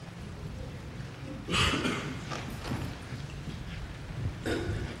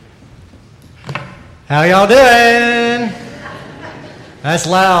How y'all doing? That's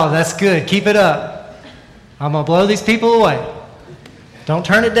loud. That's good. Keep it up. I'm going to blow these people away. Don't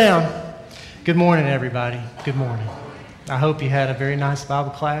turn it down. Good morning, everybody. Good morning. I hope you had a very nice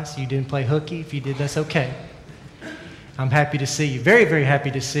Bible class. You didn't play hooky. If you did, that's okay. I'm happy to see you. Very, very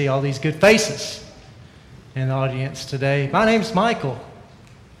happy to see all these good faces in the audience today. My name's Michael.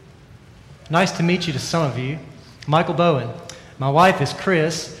 Nice to meet you to some of you. Michael Bowen. My wife is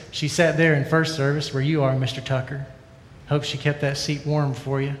Chris. She sat there in first service where you are, Mr. Tucker. Hope she kept that seat warm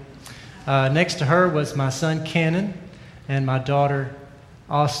for you. Next to her was my son, Cannon, and my daughter,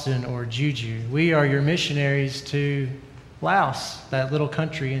 Austin, or Juju. We are your missionaries to Laos, that little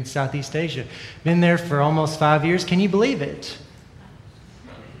country in Southeast Asia. Been there for almost 5 years. Can you believe it?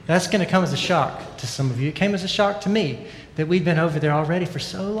 That's going to come as a shock to some of you. It came as a shock to me that we've been over there already for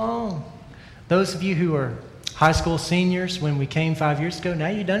so long. Those of you who are high school seniors when we came 5 years ago, now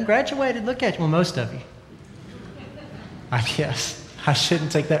you're done graduated. Look at you. Well, most of you. I guess I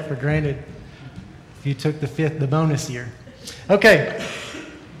shouldn't take that for granted if you took the bonus year. Okay.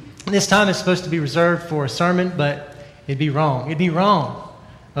 This time is supposed to be reserved for a sermon, but it'd be wrong. It'd be wrong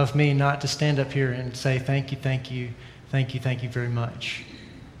of me not to stand up here and say thank you very much.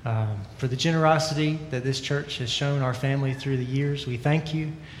 For the generosity that this church has shown our family through the years, we thank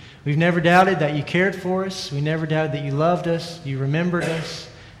you. We've never doubted that you cared for us. We never doubted that you loved us, you remembered us,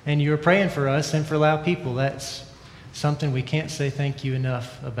 and you were praying for us and for Lao people. That's something we can't say thank you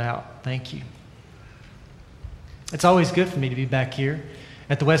enough about. Thank you. It's always good for me to be back here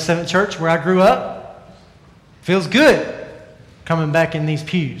at the West 7th Church where I grew up. Feels good coming back in these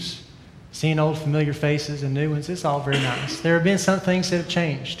pews, seeing old familiar faces and new ones. It's all very nice. There have been some things that have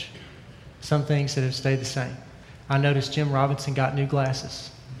changed, some things that have stayed the same. I noticed Jim Robinson got new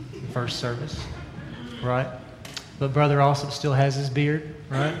glasses in first service, right? But Brother Alsop still has his beard,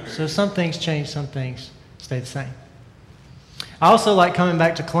 right? So some things change, some things stay the same. I also like coming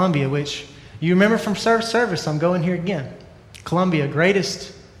back to Columbia, which you remember from service. I'm going here again. Columbia,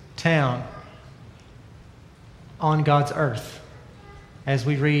 greatest town on God's earth, as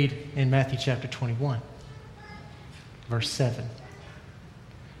we read in Matthew chapter 21, verse 7.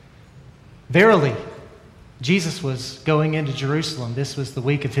 Verily, Jesus was going into Jerusalem. This was the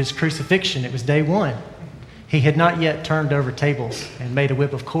week of his crucifixion. It was day one. He had not yet turned over tables and made a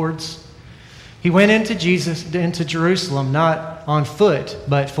whip of cords. He went into Jerusalem not on foot,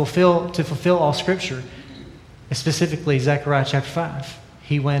 but to fulfill all Scripture, specifically Zechariah chapter 5.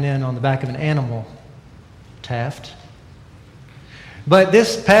 He went in on the back of an animal, Taft. But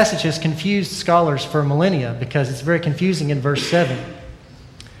this passage has confused scholars for millennia because it's very confusing in verse 7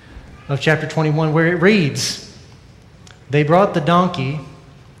 of chapter 21, where it reads, "They brought the donkey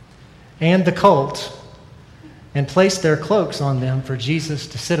and the colt and placed their cloaks on them for Jesus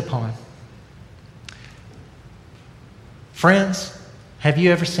to sit upon." Friends, have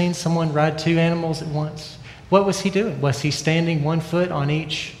you ever seen someone ride two animals at once? What was he doing? Was he standing 1 foot on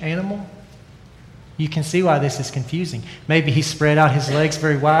each animal? You can see why this is confusing. Maybe he spread out his legs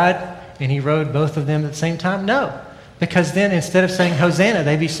very wide and he rode both of them at the same time? No, because then instead of saying Hosanna,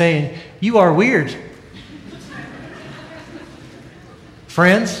 they'd be saying, "You are weird."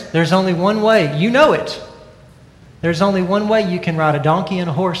 Friends, there's only one way. You know it. There's only one way you can ride a donkey and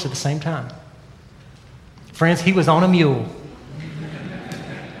a horse at the same time. Friends, he was on a mule.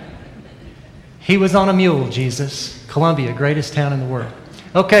 He was on a mule, Jesus. Columbia, greatest town in the world.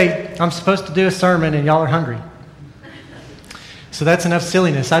 Okay, I'm supposed to do a sermon and y'all are hungry. So that's enough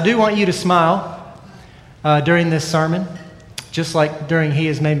silliness. I do want you to smile during this sermon, just like during He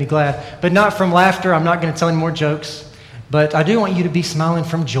Has Made Me Glad. But not from laughter. I'm not going to tell any more jokes. But I do want you to be smiling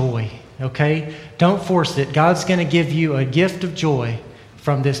from joy, okay? Don't force it. God's going to give you a gift of joy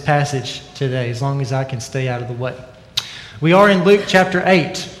from this passage today, as long as I can stay out of the way. We are in Luke chapter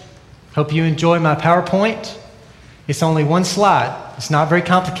 8. Hope you enjoy my PowerPoint. It's only one slide. It's not very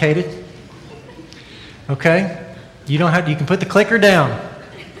complicated. Okay? You can put the clicker down.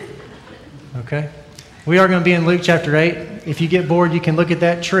 Okay? We are going to be in Luke chapter 8. If you get bored, you can look at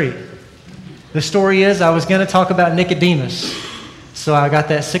that tree. The story is, I was going to talk about Nicodemus. So I got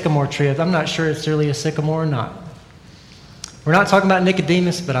that sycamore tree. I'm not sure it's really a sycamore or not. We're not talking about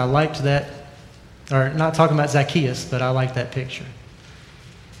Nicodemus, but I liked that. Or not talking about Zacchaeus, but I like that picture.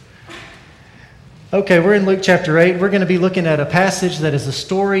 Okay, we're in Luke chapter 8. We're going to be looking at a passage that is a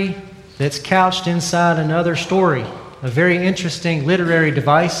story that's couched inside another story. A very interesting literary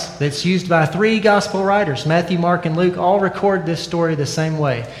device that's used by 3 gospel writers. Matthew, Mark, and Luke all record this story the same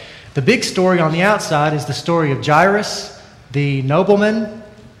way. The big story on the outside is the story of Jairus, the nobleman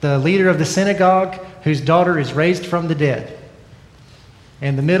the leader of the synagogue whose daughter is raised from the dead.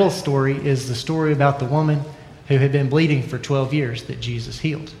 And the middle story is the story about the woman who had been bleeding for 12 years that Jesus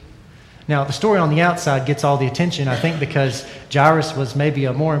healed. Now, the story on the outside gets all the attention, I think, because Jairus was maybe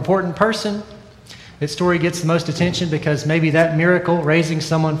a more important person. That story gets the most attention because maybe that miracle, raising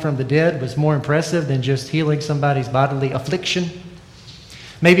someone from the dead, was more impressive than just healing somebody's bodily affliction.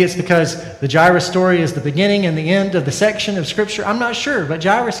 Maybe it's because the Jairus story is the beginning and the end of the section of Scripture. I'm not sure, but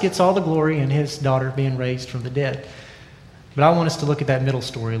Jairus gets all the glory in his daughter being raised from the dead. But I want us to look at that middle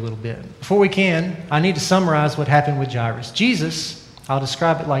story a little bit. Before we can, I need to summarize what happened with Jairus. Jesus, I'll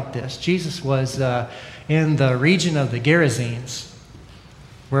describe it like this. Jesus was in the region of the Gerasenes,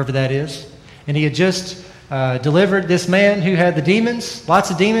 wherever that is. And he had just delivered this man who had the demons, lots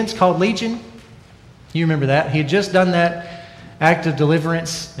of demons, called Legion. You remember that. He had just done that act of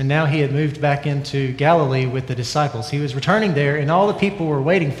deliverance, and now he had moved back into Galilee with the disciples. He was returning there, and all the people were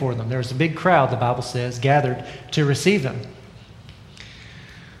waiting for them. There was a big crowd, the Bible says, gathered to receive him.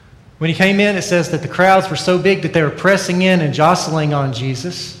 When he came in, it says that the crowds were so big that they were pressing in and jostling on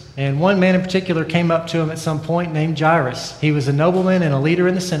Jesus. And one man in particular came up to him at some point named Jairus. He was a nobleman and a leader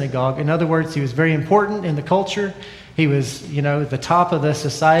in the synagogue. In other words, he was very important in the culture. He was, the top of the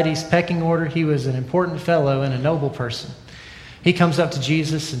society's pecking order. He was an important fellow and a noble person. He comes up to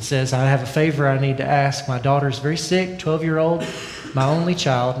Jesus and says, I have a favor I need to ask. My daughter's very sick, 12-year-old, my only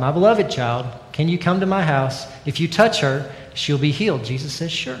child, my beloved child. Can you come to my house? If you touch her, she'll be healed. Jesus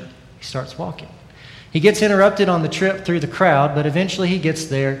says, sure. He starts walking. He gets interrupted on the trip through the crowd, but eventually he gets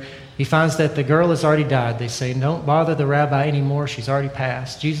there. He finds that the girl has already died. They say, don't bother the rabbi anymore. She's already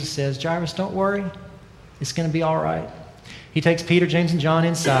passed. Jesus says, Jairus, don't worry. It's going to be all right. He takes Peter, James, and John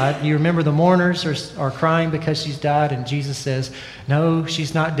inside. You remember the mourners are crying because she's died, and Jesus says, no,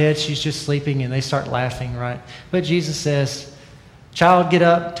 she's not dead. She's just sleeping, and they start laughing, right? But Jesus says, child, get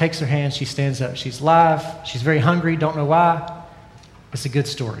up, takes her hand. She stands up. She's alive. She's very hungry. Don't know why. It's a good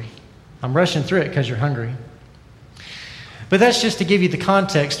story. I'm rushing through it because you're hungry. But that's just to give you the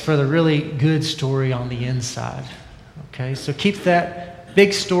context for the really good story on the inside. Okay, so keep that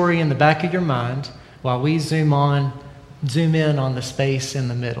big story in the back of your mind while we zoom in on the space in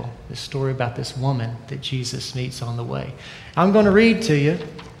the middle, this story about this woman that Jesus meets on the way. I'm going to read to you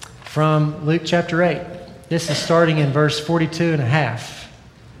from Luke chapter 8. This is starting in verse 42 and a half.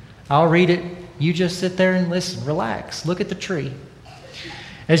 I'll read it. You just sit there and listen. Relax. Look at the tree.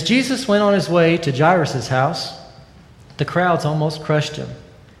 As Jesus went on his way to Jairus' house, the crowds almost crushed him.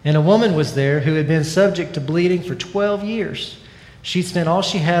 And a woman was there who had been subject to bleeding for 12 years. She'd spent all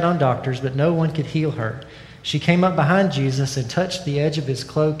she had on doctors, but no one could heal her. She came up behind Jesus and touched the edge of his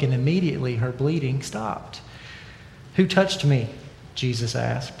cloak, and immediately her bleeding stopped. Who touched me? Jesus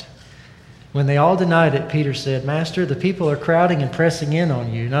asked. When they all denied it, Peter said, Master, the people are crowding and pressing in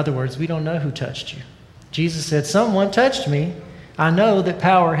on you. In other words, we don't know who touched you. Jesus said, someone touched me. I know that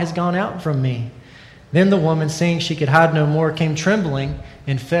power has gone out from me. Then the woman, seeing she could hide no more, came trembling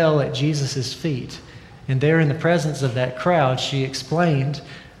and fell at Jesus' feet. And there in the presence of that crowd, she explained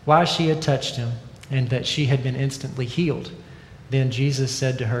why she had touched him and that she had been instantly healed. Then Jesus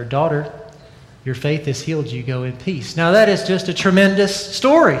said to her, Daughter, your faith has healed you. Go in peace. Now that is just a tremendous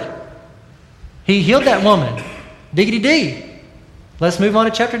story. He healed that woman. Diggity-dee. Let's move on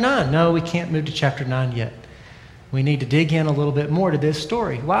to chapter 9. No, we can't move to chapter 9 yet. We need to dig in a little bit more to this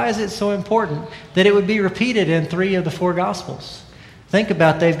story. Why is it so important that it would be repeated in 3 of the 4 Gospels? Think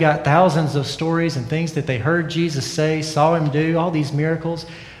about, they've got thousands of stories and things that they heard Jesus say, saw him do, all these miracles.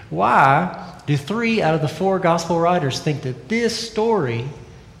 Why do 3 out of the 4 Gospel writers think that this story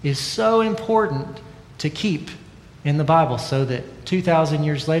is so important to keep in the Bible so that 2,000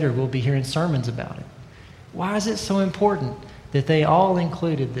 years later we'll be hearing sermons about it? Why is it so important that they all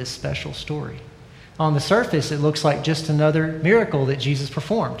included this special story? On the surface, it looks like just another miracle that Jesus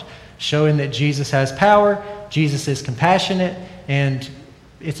performed, showing that Jesus has power, Jesus is compassionate, and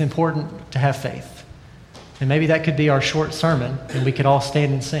it's important to have faith. And maybe that could be our short sermon, and we could all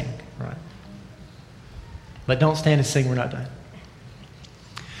stand and sing, right? But don't stand and sing, we're not done.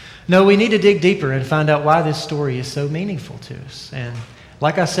 No, we need to dig deeper and find out why this story is so meaningful to us. And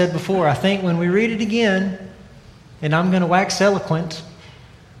like I said before, I think when we read it again, and I'm going to wax eloquent,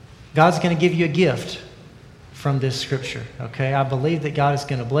 God's going to give you a gift from this scripture, okay? I believe that God is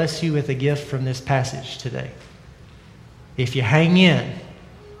going to bless you with a gift from this passage today, if you hang in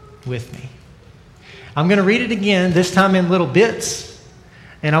with me. I'm going to read it again, this time in little bits,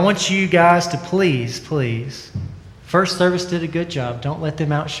 and I want you guys to please, First Service did a good job. Don't let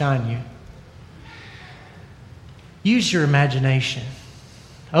them outshine you. Use your imagination.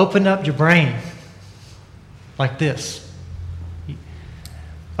 Open up your brain like this.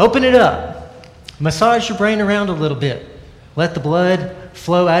 Open it up. Massage your brain around a little bit. Let the blood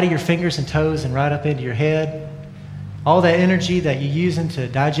flow out of your fingers and toes and right up into your head. All that energy that you're using to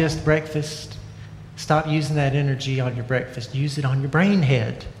digest breakfast, stop using that energy on your breakfast. Use it on your brain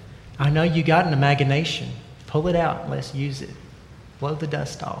head. I know you got an imagination. Pull it out. Let's use it. Blow the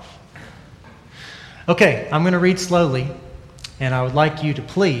dust off. Okay, I'm going to read slowly, and I would like you to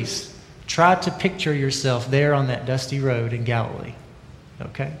please try to picture yourself there on that dusty road in Galilee.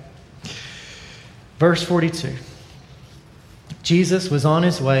 Okay? Verse 42. Jesus was on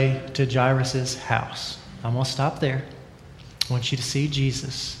his way to Jairus' house. I'm going to stop there. I want you to see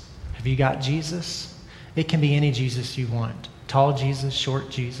Jesus. Have you got Jesus? It can be any Jesus you want. Tall Jesus,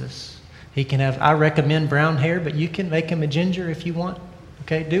 short Jesus. He can have, I recommend brown hair, but you can make him a ginger if you want.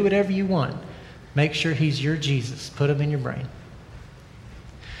 Okay, do whatever you want. Make sure he's your Jesus. Put him in your brain.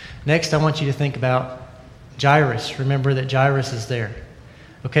 Next, I want you to think about Jairus. Remember that Jairus is there.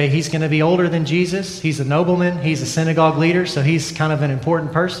 Okay, he's going to be older than Jesus. He's a nobleman. He's a synagogue leader, so he's kind of an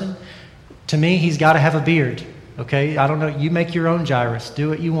important person. To me, he's got to have a beard. Okay, I don't know. You make your own Jairus. Do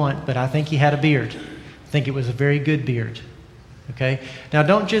what you want, but I think he had a beard. I think it was a very good beard. Okay, now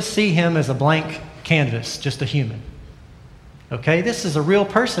don't just see him as a blank canvas, just a human. Okay, this is a real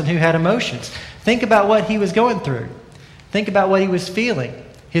person who had emotions. Think about what he was going through. Think about what he was feeling.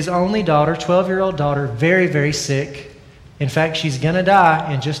 His only daughter, 12-year-old daughter, very, very sick. In fact, she's going to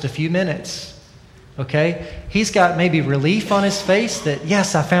die in just a few minutes. Okay? He's got maybe relief on his face that,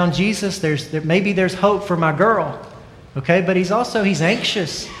 yes, I found Jesus. Maybe there's hope for my girl. Okay? But he's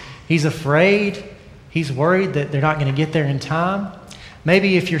anxious. He's afraid. He's worried that they're not going to get there in time.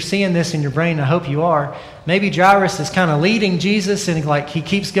 Maybe if you're seeing this in your brain, I hope you are, maybe Jairus is kind of leading Jesus and like he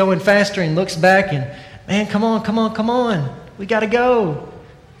keeps going faster and looks back and, man, come on. We got to go.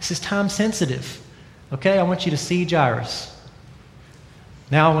 This is time sensitive. Okay? I want you to see Jairus.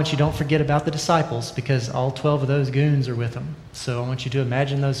 Now I want you to don't forget about the disciples because all 12 of those goons are with them. So I want you to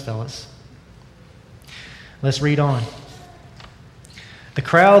imagine those fellas. Let's read on. The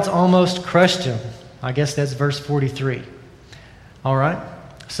crowds almost crushed him. I guess that's verse 43. All right.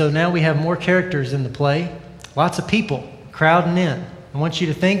 So now we have more characters in the play. Lots of people crowding in. I want you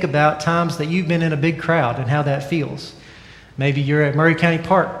to think about times that you've been in a big crowd and how that feels. Maybe you're at Murray County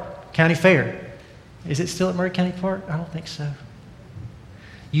Park, County Fair. Is it still at Murray County Park? I don't think so.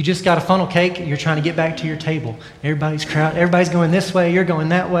 You just got a funnel cake. You're trying to get back to your table. Everybody's going this way. You're going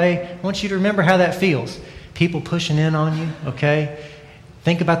that way. I want you to remember how that feels. People pushing in on you, okay?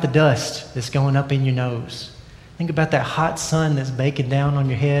 Think about the dust that's going up in your nose. Think about that hot sun that's baking down on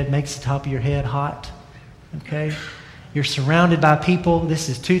your head, makes the top of your head hot, okay? You're surrounded by people. This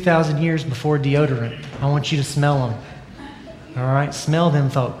is 2,000 years before deodorant. I want you to smell them, all right? Smell them,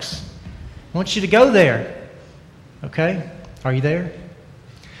 folks. I want you to go there, okay? Are you there?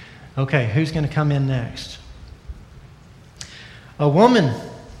 Okay, who's going to come in next? A woman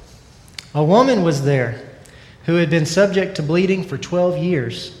was there who had been subject to bleeding for 12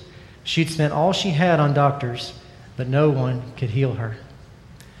 years. She'd spent all she had on doctors, but no one could heal her.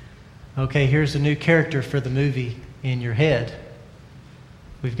 Okay, here's a new character for the movie in your head.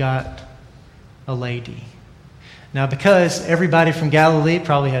 We've got a lady. Now, because everybody from Galilee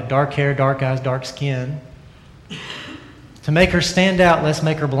probably had dark hair, dark eyes, dark skin, to make her stand out, let's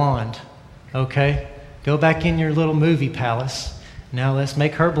make her blonde. Okay? Go back in your little movie palace. Now let's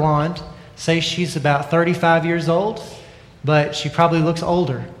make her blonde. Say she's about 35 years old, but she probably looks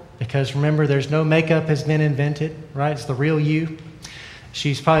older because remember, there's no makeup has been invented, right? It's the real you.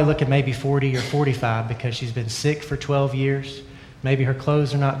 She's probably looking maybe 40 or 45 because she's been sick for 12 years. Maybe her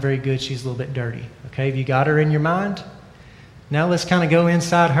clothes are not very good. She's a little bit dirty. Okay? Have you got her in your mind? Now let's kind of go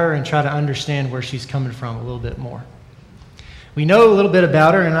inside her and try to understand where she's coming from a little bit more. We know a little bit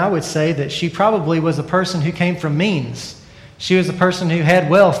about her, and I would say that she probably was a person who came from means. She was a person who had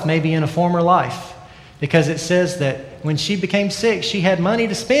wealth maybe in a former life because it says that when she became sick, she had money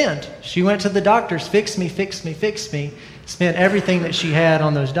to spend. She went to the doctors, fix me, spent everything that she had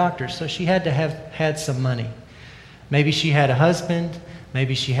on those doctors. So she had to have had some money. Maybe she had a husband,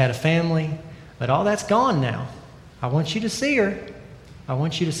 maybe she had a family, but all that's gone now. I want you to see her. I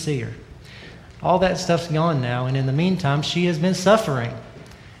want you to see her. All that stuff's gone now, and in the meantime, she has been suffering.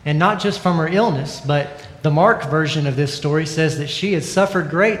 And not just from her illness, but the Mark version of this story says that she had suffered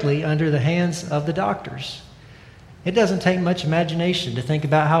greatly under the hands of the doctors. It doesn't take much imagination to think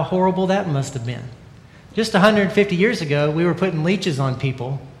about how horrible that must have been. Just 150 years ago, we were putting leeches on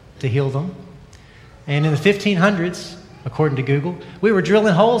people to heal them. And in the 1500s, according to Google, we were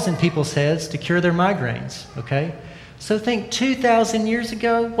drilling holes in people's heads to cure their migraines, okay? So think 2,000 years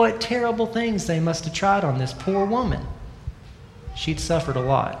ago, what terrible things they must have tried on this poor woman. She'd suffered a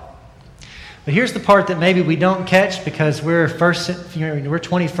lot. But here's the part that maybe we don't catch because we're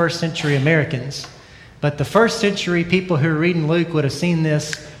 21st century Americans. But the first century people who are reading Luke would have seen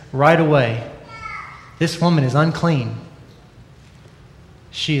this right away. This woman is unclean.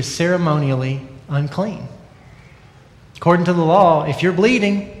 She is ceremonially unclean. According to the law, if you're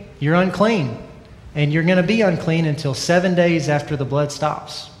bleeding, you're unclean. And you're going to be unclean until 7 days after the blood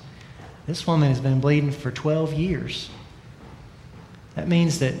stops. This woman has been bleeding for 12 years. That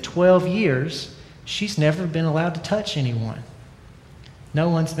means that 12 years, she's never been allowed to touch anyone. No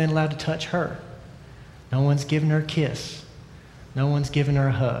one's been allowed to touch her. No one's given her a kiss. No one's given her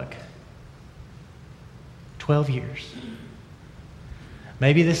a hug. 12 years.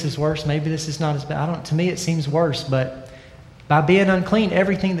 Maybe this is worse. Maybe this is not as bad. To me, it seems worse, but by being unclean,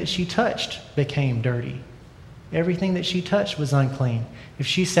 everything that she touched became dirty. Everything that she touched was unclean. If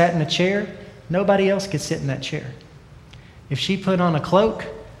she sat in a chair, nobody else could sit in that chair. If she put on a cloak,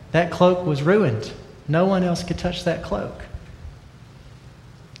 that cloak was ruined. No one else could touch that cloak.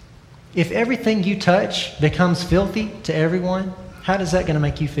 If everything you touch becomes filthy to everyone, how is that going to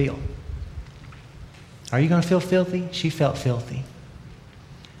make you feel? Are you going to feel filthy? She felt filthy.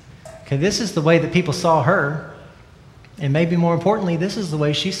 Okay, this is the way that people saw her. And maybe more importantly, this is the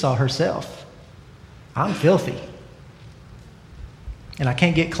way she saw herself. I'm filthy. And I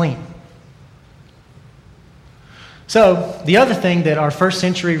can't get clean. So, the other thing that our first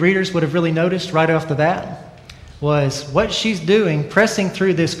century readers would have really noticed right off the bat was what she's doing, pressing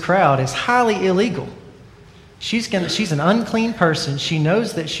through this crowd, is highly illegal. She's an unclean person. She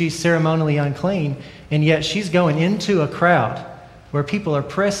knows that she's ceremonially unclean, and yet she's going into a crowd where people are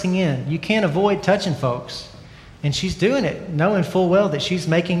pressing in. You can't avoid touching folks. And she's doing it knowing full well that she's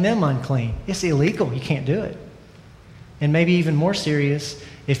making them unclean. It's illegal. You can't do it. And maybe even more serious,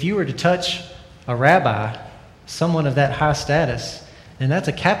 if you were to touch a rabbi, someone of that high status, and that's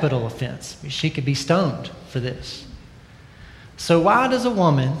a capital offense. She could be stoned for this. So why does a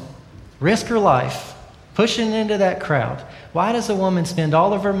woman risk her life pushing into that crowd? Why does a woman spend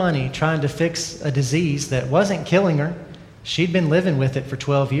all of her money trying to fix a disease that wasn't killing her? She'd been living with it for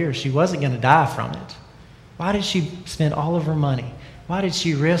 12 years. She wasn't going to die from it. Why did she spend all of her money? Why did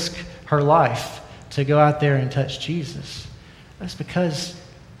she risk her life to go out there and touch Jesus? That's because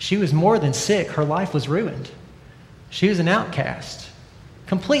she was more than sick. Her life was ruined. She was an outcast,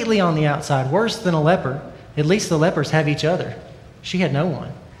 completely on the outside, worse than a leper. At least the lepers have each other. She had no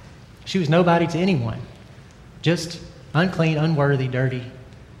one. She was nobody to anyone, just unclean, unworthy, dirty,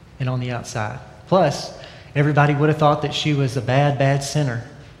 and on the outside. Plus, everybody would have thought that she was a bad, bad sinner.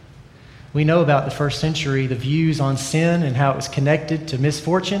 We know about the first century, the views on sin and how it was connected to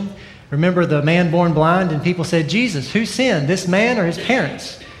misfortune. Remember the man born blind, and people said, Jesus, who sinned, this man or his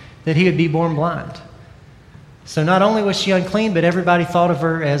parents, that he would be born blind? So not only was she unclean, but everybody thought of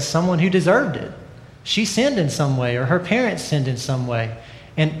her as someone who deserved it. She sinned in some way, or her parents sinned in some way.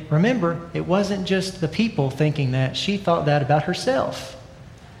 And remember, it wasn't just the people thinking that. She thought that about herself.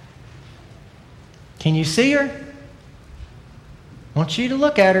 Can you see her? I want you to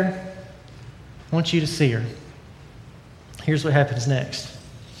look at her. I want you to see her. Here's what happens next.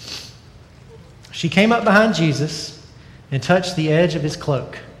 She came up behind Jesus and touched the edge of his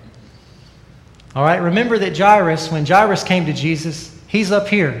cloak. All right, remember that when Jairus came to Jesus, he's up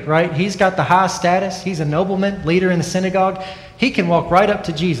here, right? He's got the high status. He's a nobleman, leader in the synagogue. He can walk right up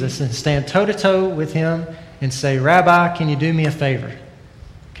to Jesus and stand toe-to-toe with him and say, Rabbi, can you do me a favor?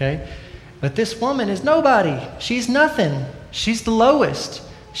 Okay? But this woman is nobody. She's nothing. She's the lowest.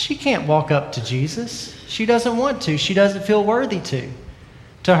 She can't walk up to Jesus. She doesn't want to. She doesn't feel worthy to.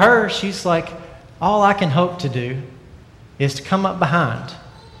 To her, she's like, all I can hope to do is to come up behind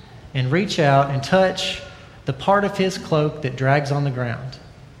and reach out and touch the part of his cloak that drags on the ground.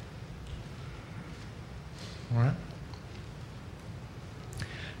 All right?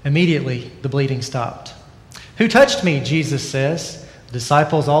 Immediately, the bleeding stopped. Who touched me? Jesus says. The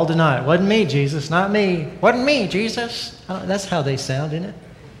disciples all deny it. Wasn't me, Jesus. Not me. Wasn't me, Jesus. That's how they sound, isn't it?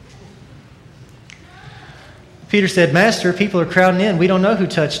 Peter said, Master, people are crowding in. We don't know who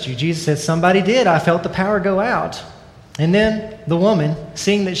touched you. Jesus said, somebody did. I felt the power go out. And then the woman,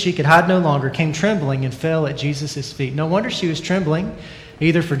 seeing that she could hide no longer, came trembling and fell at Jesus' feet. No wonder she was trembling,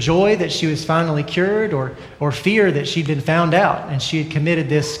 either for joy that she was finally cured or fear that she'd been found out and she had committed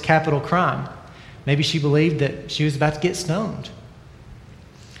this capital crime. Maybe she believed that she was about to get stoned.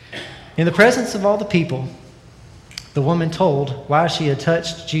 In the presence of all the people, the woman told why she had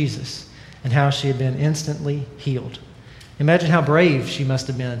touched Jesus and how she had been instantly healed. Imagine how brave she must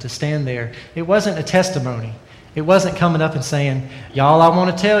have been to stand there. It wasn't a testimony. It wasn't coming up and saying, y'all, I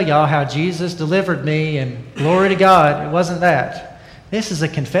want to tell y'all how Jesus delivered me and glory to God. It wasn't that. This is a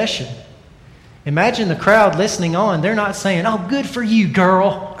confession. Imagine the crowd listening on. They're not saying, oh, good for you,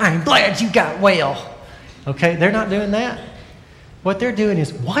 girl. I'm glad you got well. Okay, they're not doing that. What they're doing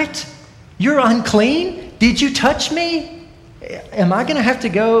is, what? You're unclean? Did you touch me? Am I going to have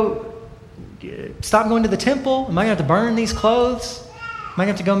to stop going to the temple? Am I going to have to burn these clothes? Am I going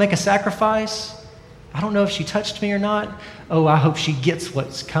to have to go make a sacrifice? I don't know if she touched me or not. Oh, I hope she gets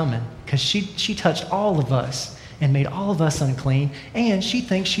what's coming, because she touched all of us and made all of us unclean, and she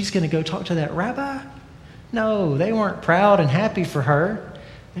thinks she's going to go talk to that rabbi? No, they weren't proud and happy for her.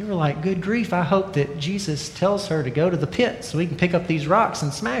 They were like, good grief, I hope that Jesus tells her to go to the pit so we can pick up these rocks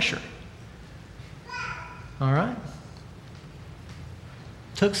and smash her. All right?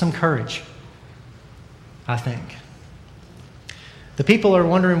 Took some courage, I think. The people are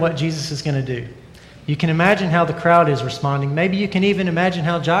wondering what Jesus is going to do. You can imagine how the crowd is responding. Maybe you can even imagine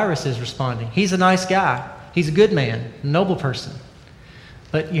how Jairus is responding. He's a nice guy. He's a good man, a noble person.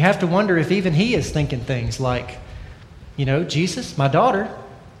 But you have to wonder if even he is thinking things like, Jesus, my daughter,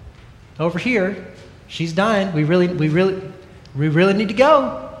 over here, she's dying. We really need to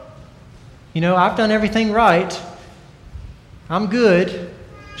go. I've done everything right. I'm good.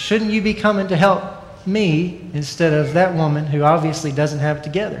 Shouldn't you be coming to help me instead of that woman who obviously doesn't have it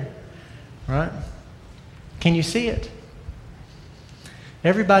together? Right? Can you see it?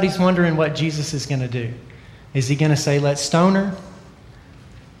 Everybody's wondering what Jesus is going to do. Is he going to say, let's stone her?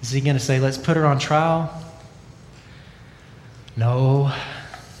 Is he going to say, let's put her on trial? No.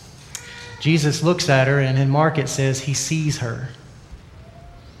 Jesus looks at her, and in Mark it says he sees her.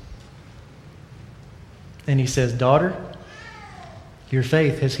 And he says, daughter, your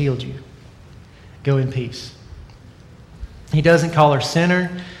faith has healed you. Go in peace. He doesn't call her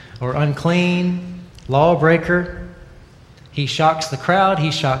sinner or unclean, lawbreaker. He shocks the crowd.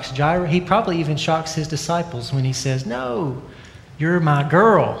 He shocks Jairus. He probably even shocks his disciples when he says, no, you're my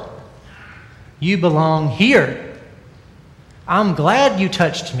girl. You belong here. I'm glad you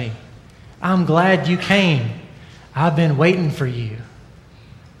touched me. I'm glad you came. I've been waiting for you.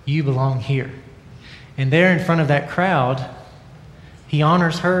 You belong here. And there in front of that crowd, he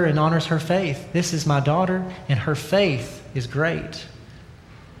honors her and honors her faith. This is my daughter, and her faith is great.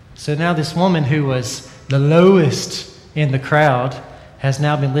 So now this woman who was the lowest in the crowd has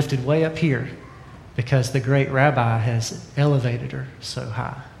now been lifted way up here because the great rabbi has elevated her so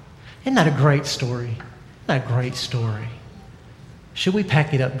high. Isn't that a great story? Isn't that a great story? Should we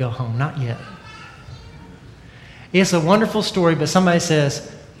pack it up and go home? Not yet. It's a wonderful story, but somebody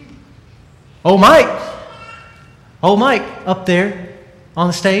says, oh, Mike, up there on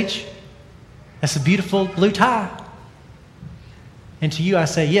the stage, that's a beautiful blue tie. And to you I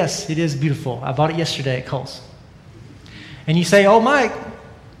say, yes, it is beautiful. I bought it yesterday at Kohl's. And you say, oh, Mike,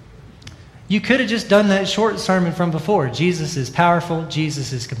 you could have just done that short sermon from before. Jesus is powerful.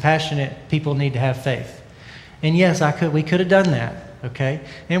 Jesus is compassionate. People need to have faith. And yes, we could have done that, okay?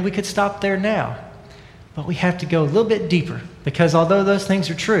 And we could stop there now. But we have to go a little bit deeper, because although those things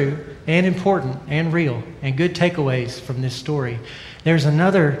are true and important and real and good takeaways from this story, there's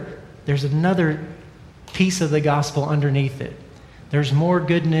another piece of the gospel underneath it. There's more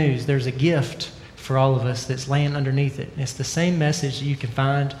good news. There's a gift for all of us that's laying underneath it. It's the same message that you can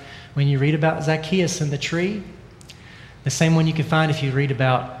find when you read about Zacchaeus and the tree, the same one you can find if you read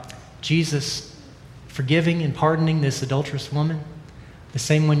about Jesus forgiving and pardoning this adulterous woman, the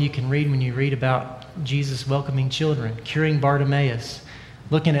same one you can read when you read about Jesus welcoming children, curing Bartimaeus,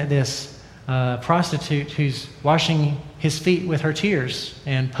 looking at this prostitute who's washing his feet with her tears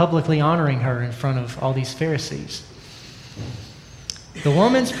and publicly honoring her in front of all these Pharisees. The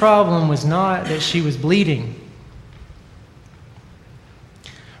woman's problem was not that she was bleeding.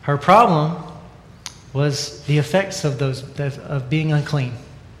 Her problem was the effects of being unclean.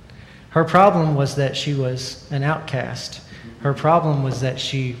 Her problem was that she was an outcast. Her problem was that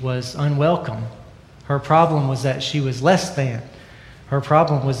she was unwelcome. Her problem was that she was less than. Her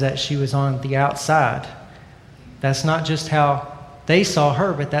problem was that she was on the outside. That's not just how they saw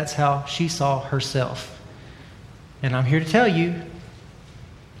her, but that's how she saw herself. And I'm here to tell you,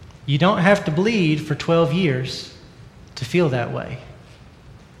 you don't have to bleed for 12 years to feel that way.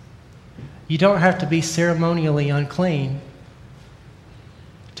 You don't have to be ceremonially unclean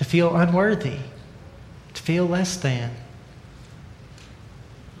to feel unworthy, to feel less than,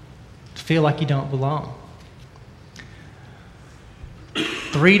 to feel like you don't belong.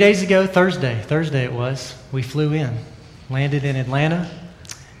 3 days ago, Thursday it was, we flew in, landed in Atlanta,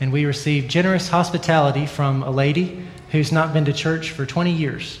 and we received generous hospitality from a lady who's not been to church for 20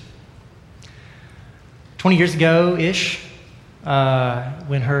 years. 20 years ago-ish,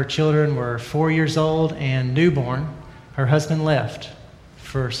 when her children were 4 years old and newborn, her husband left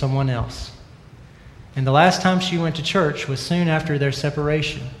for someone else. And the last time she went to church was soon after their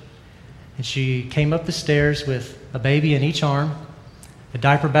separation. And she came up the stairs with a baby in each arm, a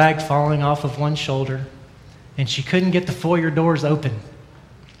diaper bag falling off of one shoulder, and she couldn't get the foyer doors open.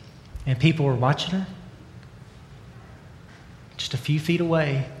 And people were watching her just a few feet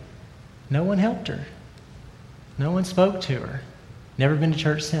away. No one helped her. No one spoke to her. Never been to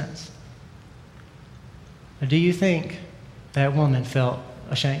church since. Or do you think that woman felt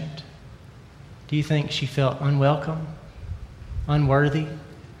ashamed? Do you think she felt unwelcome, unworthy,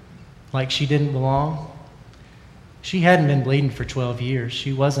 like she didn't belong? She hadn't been bleeding for 12 years.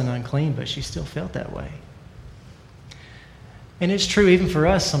 She wasn't unclean, but she still felt that way. And it's true even for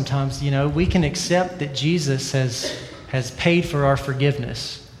us sometimes, we can accept that Jesus has paid for our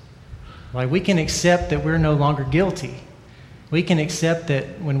forgiveness. Like we can accept that we're no longer guilty. We can accept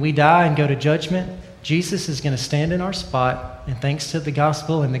that when we die and go to judgment, Jesus is going to stand in our spot, and thanks to the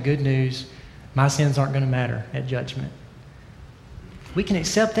gospel and the good news, my sins aren't going to matter at judgment. We can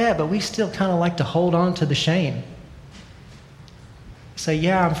accept that, but we still kind of like to hold on to the shame. Say,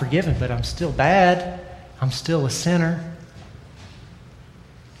 yeah, I'm forgiven, but I'm still bad. I'm still a sinner.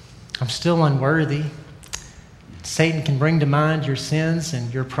 I'm still unworthy. Satan can bring to mind your sins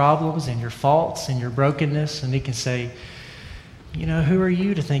and your problems and your faults and your brokenness, and he can say, who are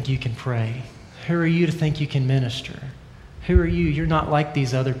you to think you can pray? Who are you to think you can minister? Who are you? You're not like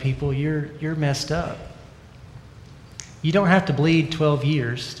these other people. You're messed up. You don't have to bleed 12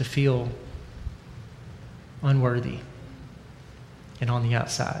 years to feel unworthy and on the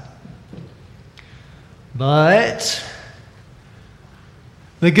outside. But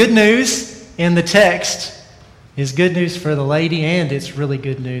the good news in the text is good news for the lady, and it's really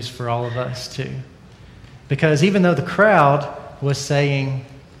good news for all of us too. Because even though the crowd was saying,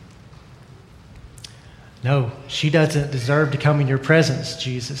 no, she doesn't deserve to come in your presence,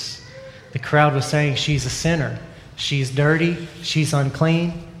 Jesus. The crowd was saying she's a sinner. She's dirty. She's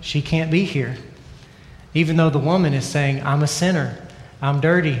unclean. She can't be here. Even though the woman is saying, I'm a sinner. I'm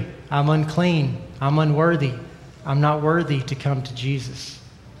dirty. I'm unclean. I'm unworthy. I'm not worthy to come to Jesus.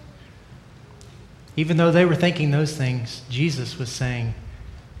 Even though they were thinking those things, Jesus was saying,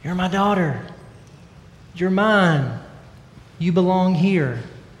 you're my daughter. You're mine. You belong here.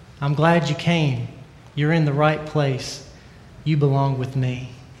 I'm glad you came. You're in the right place. You belong with me.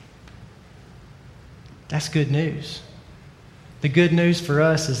 That's good news. The good news for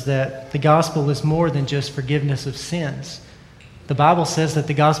us is that the gospel is more than just forgiveness of sins. The Bible says that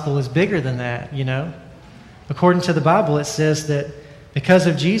the gospel is bigger than that, According to the Bible, it says that because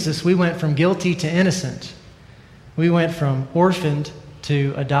of Jesus, we went from guilty to innocent. We went from orphaned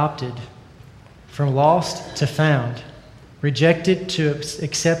to adopted, from lost to found, rejected to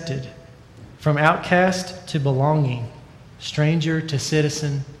accepted, from outcast to belonging, stranger to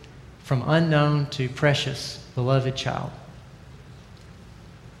citizen, from unknown to precious, beloved child.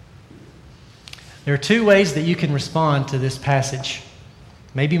 There are two ways that you can respond to this passage.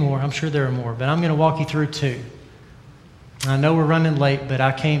 Maybe more. I'm sure there are more, but I'm going to walk you through two. I know we're running late, but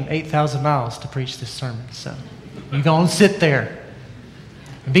I came 8,000 miles to preach this sermon, so you go and sit there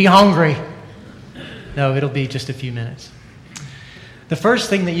and be hungry. No, it'll be just a few minutes. The first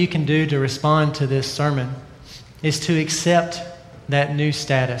thing that you can do to respond to this sermon is to accept that new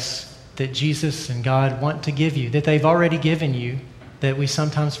status that Jesus and God want to give you, that they've already given you, that we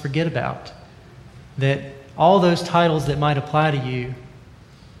sometimes forget about. That all those titles that might apply to you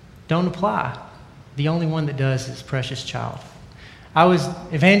don't apply. The only one that does is precious child. I was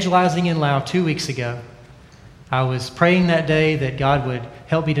evangelizing in Laos 2 weeks ago. I was praying that day that God would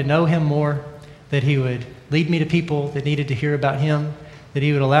help me to know Him more, that He would lead me to people that needed to hear about Him, that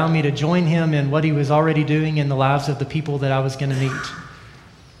He would allow me to join Him in what He was already doing in the lives of the people that I was going to meet.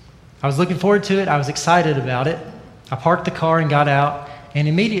 I was looking forward to it. I was excited about it. I parked the car and got out, and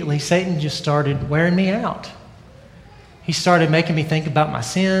immediately Satan just started wearing me out. He started making me think about my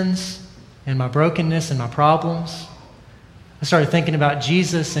sins and my brokenness and my problems. I started thinking about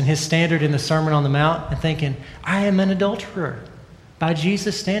Jesus and His standard in the Sermon on the Mount and thinking, I am an adulterer. By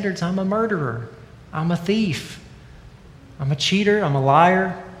Jesus' standards, I'm a murderer. I'm a thief. I'm a cheater. I'm a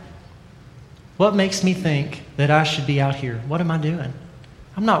liar. What makes me think that I should be out here? What am I doing?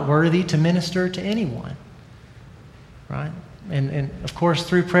 I'm not worthy to minister to anyone. Right? And of course,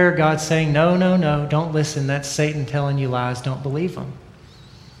 through prayer, God's saying, no, don't listen. That's Satan telling you lies. Don't believe them.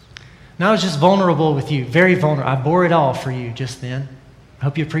 And I was just vulnerable with you, very vulnerable. I bore it all for you just then. I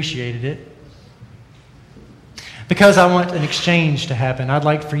hope you appreciated it. Because I want an exchange to happen, I'd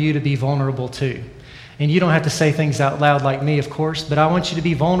like for you to be vulnerable too. And you don't have to say things out loud like me, of course, but I want you to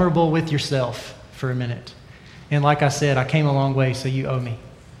be vulnerable with yourself for a minute. And like I said, I came a long way, so you owe me.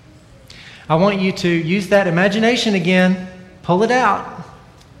 I want you to use that imagination again, pull it out,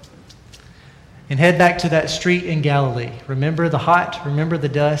 and head back to that street in Galilee. Remember the hot, remember the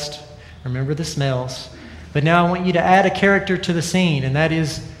dust, remember the smells. But now I want you to add a character to the scene, and that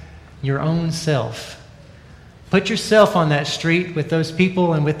is your own self. Put yourself on that street with those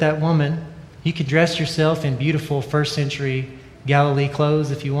people and with that woman. You could dress yourself in beautiful first century Galilee clothes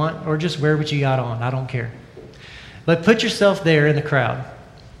if you want, or just wear what you got on. I don't care. But put yourself there in the crowd.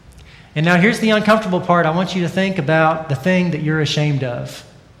 And now here's the uncomfortable part. I want you to think about the thing that you're ashamed of,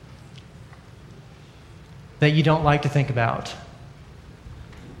 that you don't like to think about.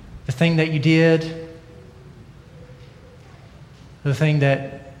 The thing that you did, the thing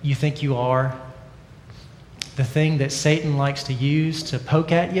that you think you are, the thing that Satan likes to use to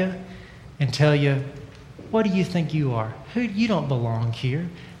poke at you and tell you, what do you think you are? You don't belong here.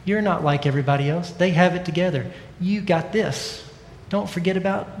 You're not like everybody else. They have it together. You got this. Don't forget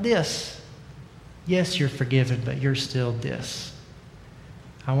about this. Yes, you're forgiven, but you're still this.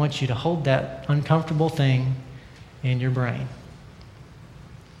 I want you to hold that uncomfortable thing in your brain.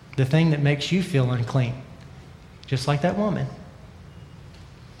 The thing that makes you feel unclean, just like that woman.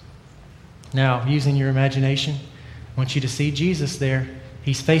 Now, using your imagination, I want you to see Jesus there.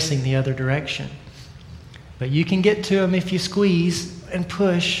 He's facing the other direction. But you can get to him if you squeeze and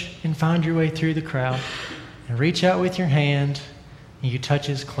push and find your way through the crowd and reach out with your hand and you touch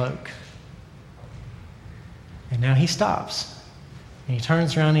his cloak. And now he stops and he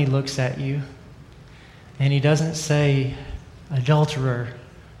turns around and he looks at you and he doesn't say adulterer,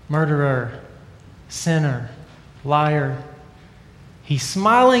 murderer, sinner, liar. He's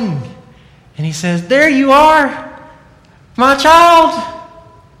smiling and he says, there you are, my child.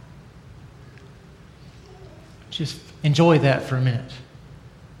 Just enjoy that for a minute.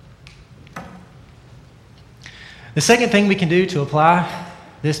 The second thing we can do to apply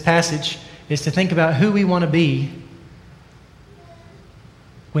this passage is to think about who we want to be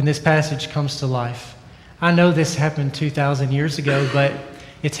when this passage comes to life. I know this happened 2,000 years ago, but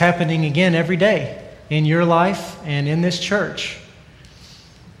it's happening again every day in your life and in this church.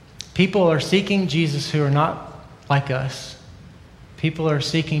 People are seeking Jesus who are not like us. People are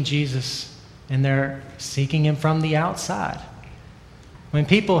seeking Jesus and they're seeking him from the outside. When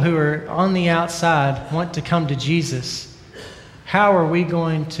people who are on the outside want to come to Jesus, how are we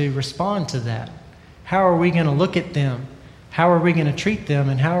going to respond to that? How are we going to look at them? How are we going to treat them?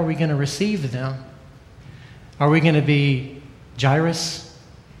 And how are we going to receive them? Are we going to be Jairus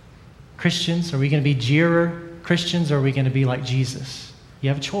Christians? Are we going to be Jeerer Christians? Or are we going to be like Jesus? You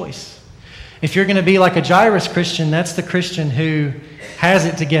have a choice. If you're going to be like a Jairus Christian, that's the Christian who has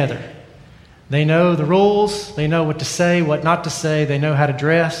it together. They know the rules. They know what to say, what not to say. They know how to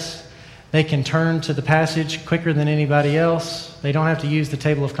dress. They can turn to the passage quicker than anybody else. They don't have to use the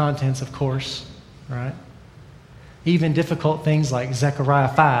table of contents, of course, right? Even difficult things like Zechariah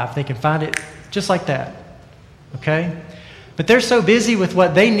 5, they can find it just like that, okay? But they're so busy with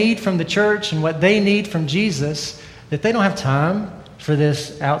what they need from the church and what they need from Jesus that they don't have time for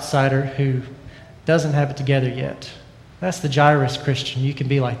this outsider who doesn't have it together yet. That's the Jairus Christian. You can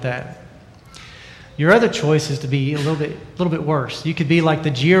be like that. Your other choice is to be a little bit worse. You could be like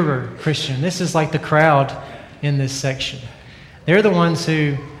the Jeerer Christian. This is like the crowd in this section. They're the ones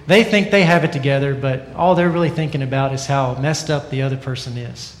who, they think they have it together, but all they're really thinking about is how messed up the other person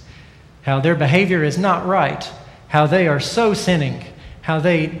is. How their behavior is not right. How they are so sinning. How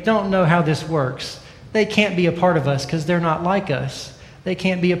they don't know how this works. They can't be a part of us because they're not like us. They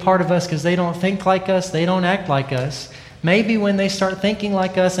can't be a part of us because they don't think like us. They don't act like us. Maybe when they start thinking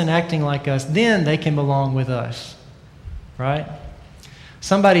like us and acting like us, then they can belong with us, right?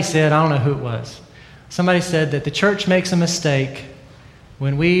 Somebody said, I don't know who it was, somebody said that the church makes a mistake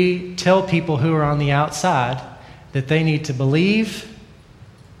when we tell people who are on the outside that they need to believe,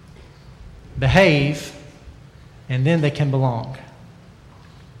 behave, and then they can belong.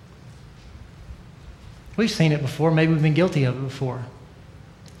 We've seen it before. Maybe we've been guilty of it before.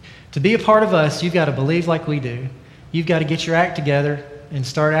 To be a part of us, you've got to believe like we do. You've got to get your act together and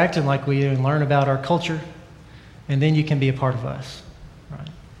start acting like we do and learn about our culture, and then you can be a part of us, right?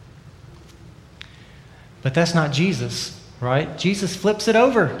 But that's not Jesus, right? Jesus flips it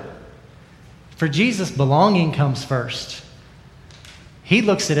over. For Jesus, belonging comes first. He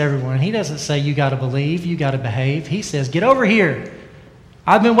looks at everyone. He doesn't say, you got to believe, you got to behave. He says, get over here.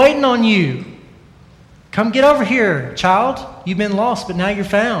 I've been waiting on you. Come get over here, child. You've been lost, but now you're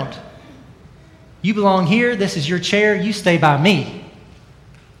found. You belong here. This is your chair. You stay by me.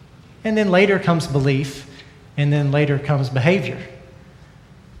 And then later comes belief, and then later comes behavior.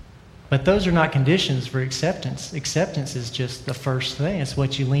 But those are not conditions for acceptance. Acceptance is just the first thing. It's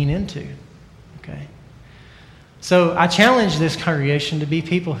what you lean into. Okay? So I challenge this congregation to be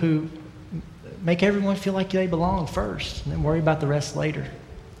people who make everyone feel like they belong first, and then worry about the rest later.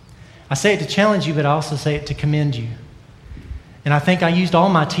 I say it to challenge you, but I also say it to commend you. And I think I used all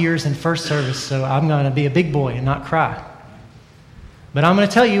my tears in first service, so I'm going to be a big boy and not cry. But I'm going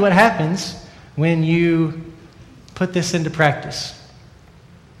to tell you what happens when you put this into practice.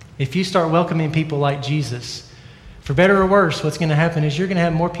 If you start welcoming people like Jesus, for better or worse, what's going to happen is you're going to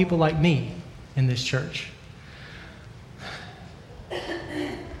have more people like me in this church.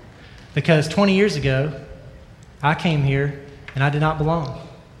 Because 20 years ago, I came here and I did not belong.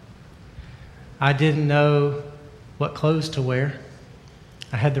 I didn't know what clothes to wear.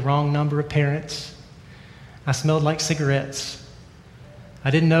 I had the wrong number of parents. I smelled like cigarettes. I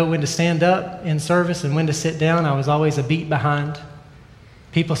didn't know when to stand up in service and when to sit down. I was always a beat behind.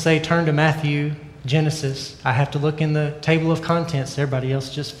 People say turn to Matthew, Genesis. I have to look in the table of contents. Everybody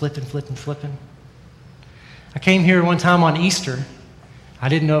else just flipping. I came here one time on Easter. I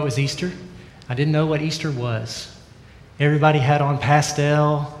didn't know it was Easter. I didn't know what Easter was. Everybody had on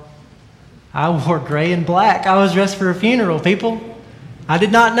pastel. I wore gray and black. I was dressed for a funeral, people. I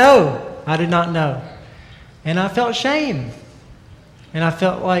did not know. And I felt shame. And I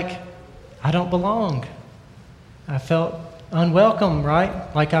felt like I don't belong. I felt unwelcome,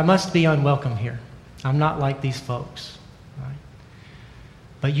 right? Like I must be unwelcome here. I'm not like these folks, right?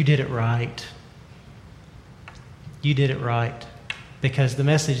 But you did it right. You did it right. Because the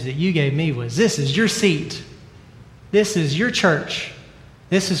message that you gave me was, this is your seat. This is your church.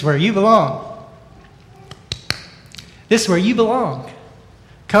 This is where you belong. This is where you belong.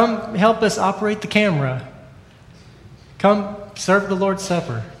 Come help us operate the camera. Come serve the Lord's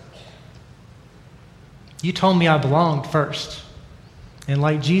Supper. You told me I belonged first. And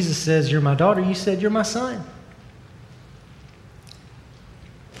like Jesus says, you're my daughter, you said you're my son.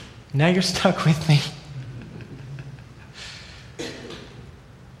 Now you're stuck with me.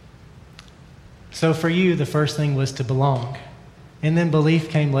 So for you, the first thing was to belong. And then belief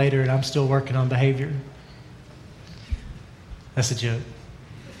came later, and I'm still working on behavior. That's a joke.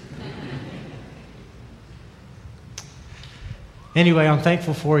 Anyway, I'm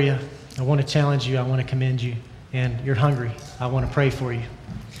thankful for you. I want to challenge you. I want to commend you. And you're hungry. I want to pray for you.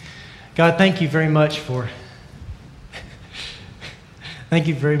 God, thank you very much for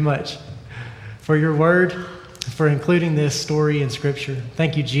your word, for including this story in Scripture.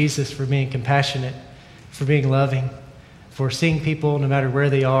 Thank you, Jesus, for being compassionate, for being loving, for seeing people no matter where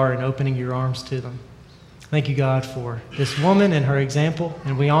they are and opening your arms to them. Thank you, God, for this woman and her example,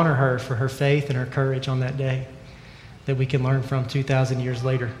 and we honor her for her faith and her courage on that day that we can learn from 2,000 years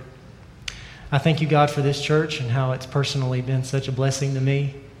later. I thank you, God, for this church and how it's personally been such a blessing to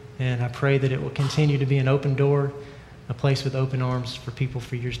me, and I pray that it will continue to be an open door, a place with open arms for people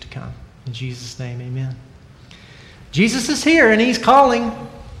for years to come. In Jesus' name, amen. Jesus is here, and he's calling.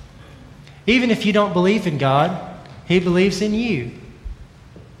 Even if you don't believe in God, he believes in you.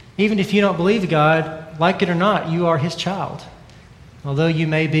 Even if you don't believe in God, like it or not, you are his child. Although you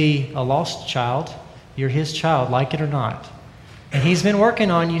may be a lost child, you're his child, like it or not. And he's been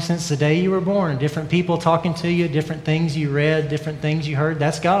working on you since the day you were born. Different people talking to you, different things you read, different things you heard.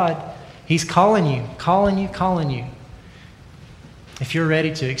 That's God. He's calling you. If you're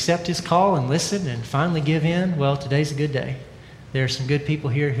ready to accept his call and listen and finally give in, well, today's a good day. There are some good people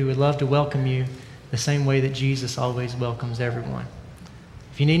here who would love to welcome you the same way that Jesus always welcomes everyone.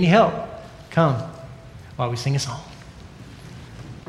 If you need any help, come while we sing a song.